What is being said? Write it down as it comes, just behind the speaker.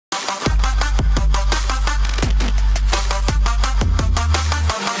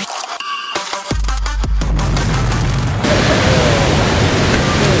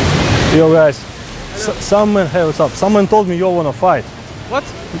Yo guys, someone, hey, what's up? Someone told me you wanna fight. What?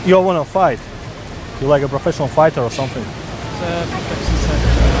 You wanna fight. You like a professional fighter or something?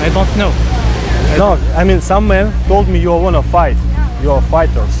 I don't know. I mean some man told me you wanna fight. You're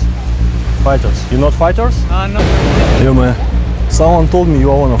fighters. Fighters. You're not fighters? No. Yo man, someone told me you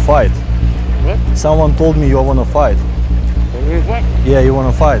wanna fight. What? Someone told me you wanna fight. What? Yeah, you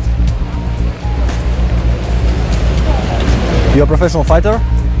wanna fight. You're a professional fighter?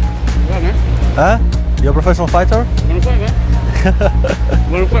 Yeah, man. Huh? You're a professional fighter? Wanna fight, man?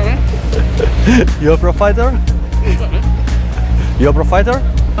 Wanna fight, man? You're a pro fighter? You're a pro fighter?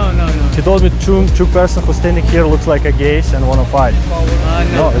 No. He told me two person who's standing here looks like a gays and wanna fight.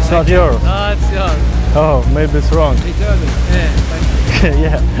 No, it's not yours. No, it's yours. Oh, maybe it's wrong. It's yours. Yeah.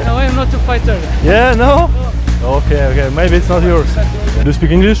 Yeah. No, I'm not a fighter. Yeah, no? Okay, maybe it's not yours. Do you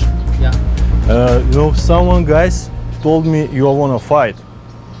speak English? Yeah. You know, someone guys told me you wanna fight.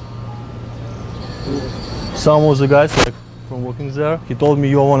 Some of the guys like from working there, he told me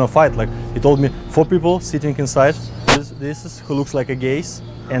you wanna fight. Like he told me 4 people sitting inside. This is who looks like a gays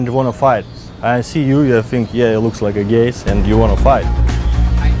and wanna fight. I see you, I think yeah, it looks like a gays and you wanna fight.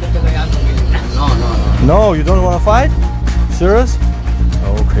 No. No, you don't wanna fight? Serious?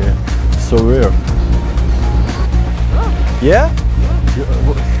 Okay, so weird. Yeah?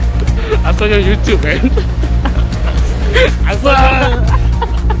 I saw your YouTube, man.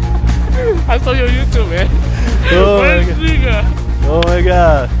 I saw your YouTube, man. Oh my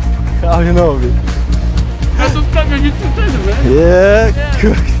god. How you know me? I subscribe your YouTube channel, man. Yeah.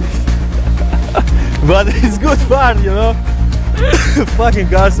 But it's good part, you know? Fucking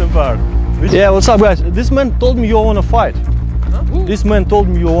Carson part. Yeah, what's up guys? This man told me you wanna fight. Huh? This man told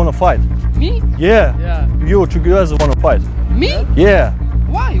me you wanna fight. Me? Yeah. Yeah. You two guys wanna fight. Me? Yeah.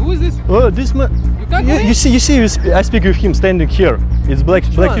 Why? Who is this? Oh, this man. You can't Yeah, you see, I speak with him standing here. It's black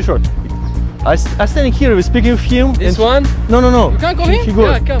one? t-shirt. I standing here, we speaking with him. This and one? No. You can't call him? He goes.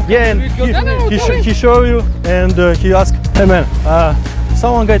 Yeah, come. Yeah, and he show you, and he asked, hey man,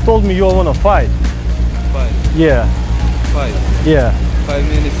 someone guy told me you wanna fight. Fight. Yeah. Fight. Yeah. 5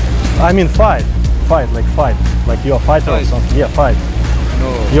 minutes. I mean fight. Fight, like you're a fighter or Fight. something. Yeah, fight.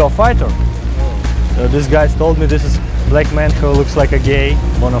 No. You're a fighter. No. This guy told me this is black man who looks like a gay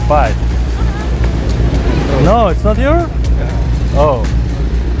wanna fight. No, it's not you? Yeah. Oh,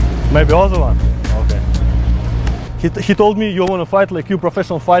 maybe other one. Okay. He told me you wanna fight like you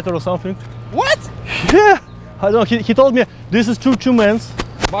professional fighter or something. What? Yeah. I don't know. He told me this is two men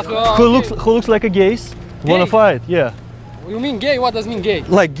But, who looks like a gays wanna fight. Yeah. You mean gay? What does mean gay?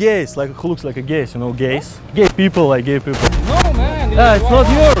 Like gays, like who looks like a gays, you know, gays. Gay people, like gay people. No, man. Ah, it's not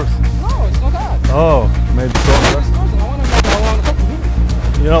yours. No, it's not that. Oh, maybe so. I wanna talk to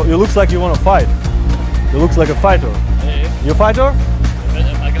him. You know, you looks like you wanna fight. You looks like a fighter. Hey, You a fighter? am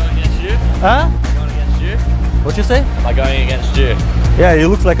I going against you? Huh? Am I going against you? What you say? Am I going against you? Yeah, he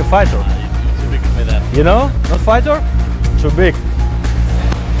looks like a fighter. You're too big for me then. You know? Not fighter? Too big.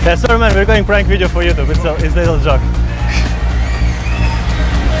 Yeah, sorry man, we're going prank video for YouTube. It's a little joke.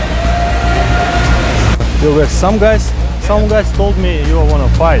 Yo guys, some guys told me you wanna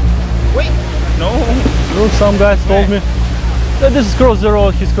fight. Wait. No. Look, some guys told me that this is cross the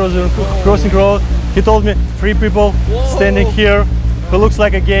road, he's crossing road. He told me 3 people standing here who looks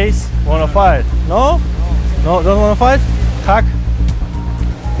like a gays wanna fight. No? No, don't wanna fight? Hack?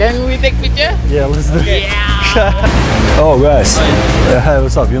 Can we take picture? Yeah, let's do it. Yeah. Oh guys, hey,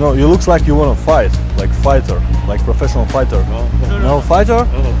 what's up? You know, you looks like you wanna fight, like fighter, like professional fighter. No fighter?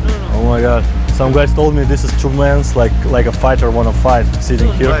 Oh my god. Some guys told me this is 2 men, like a fighter wanna fight,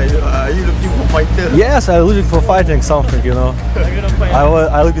 sitting here. Are you looking for fighter? Yes, I'm looking for fighting something, you know.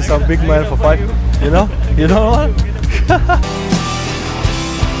 I look at some big man for fighting, you know? You know what?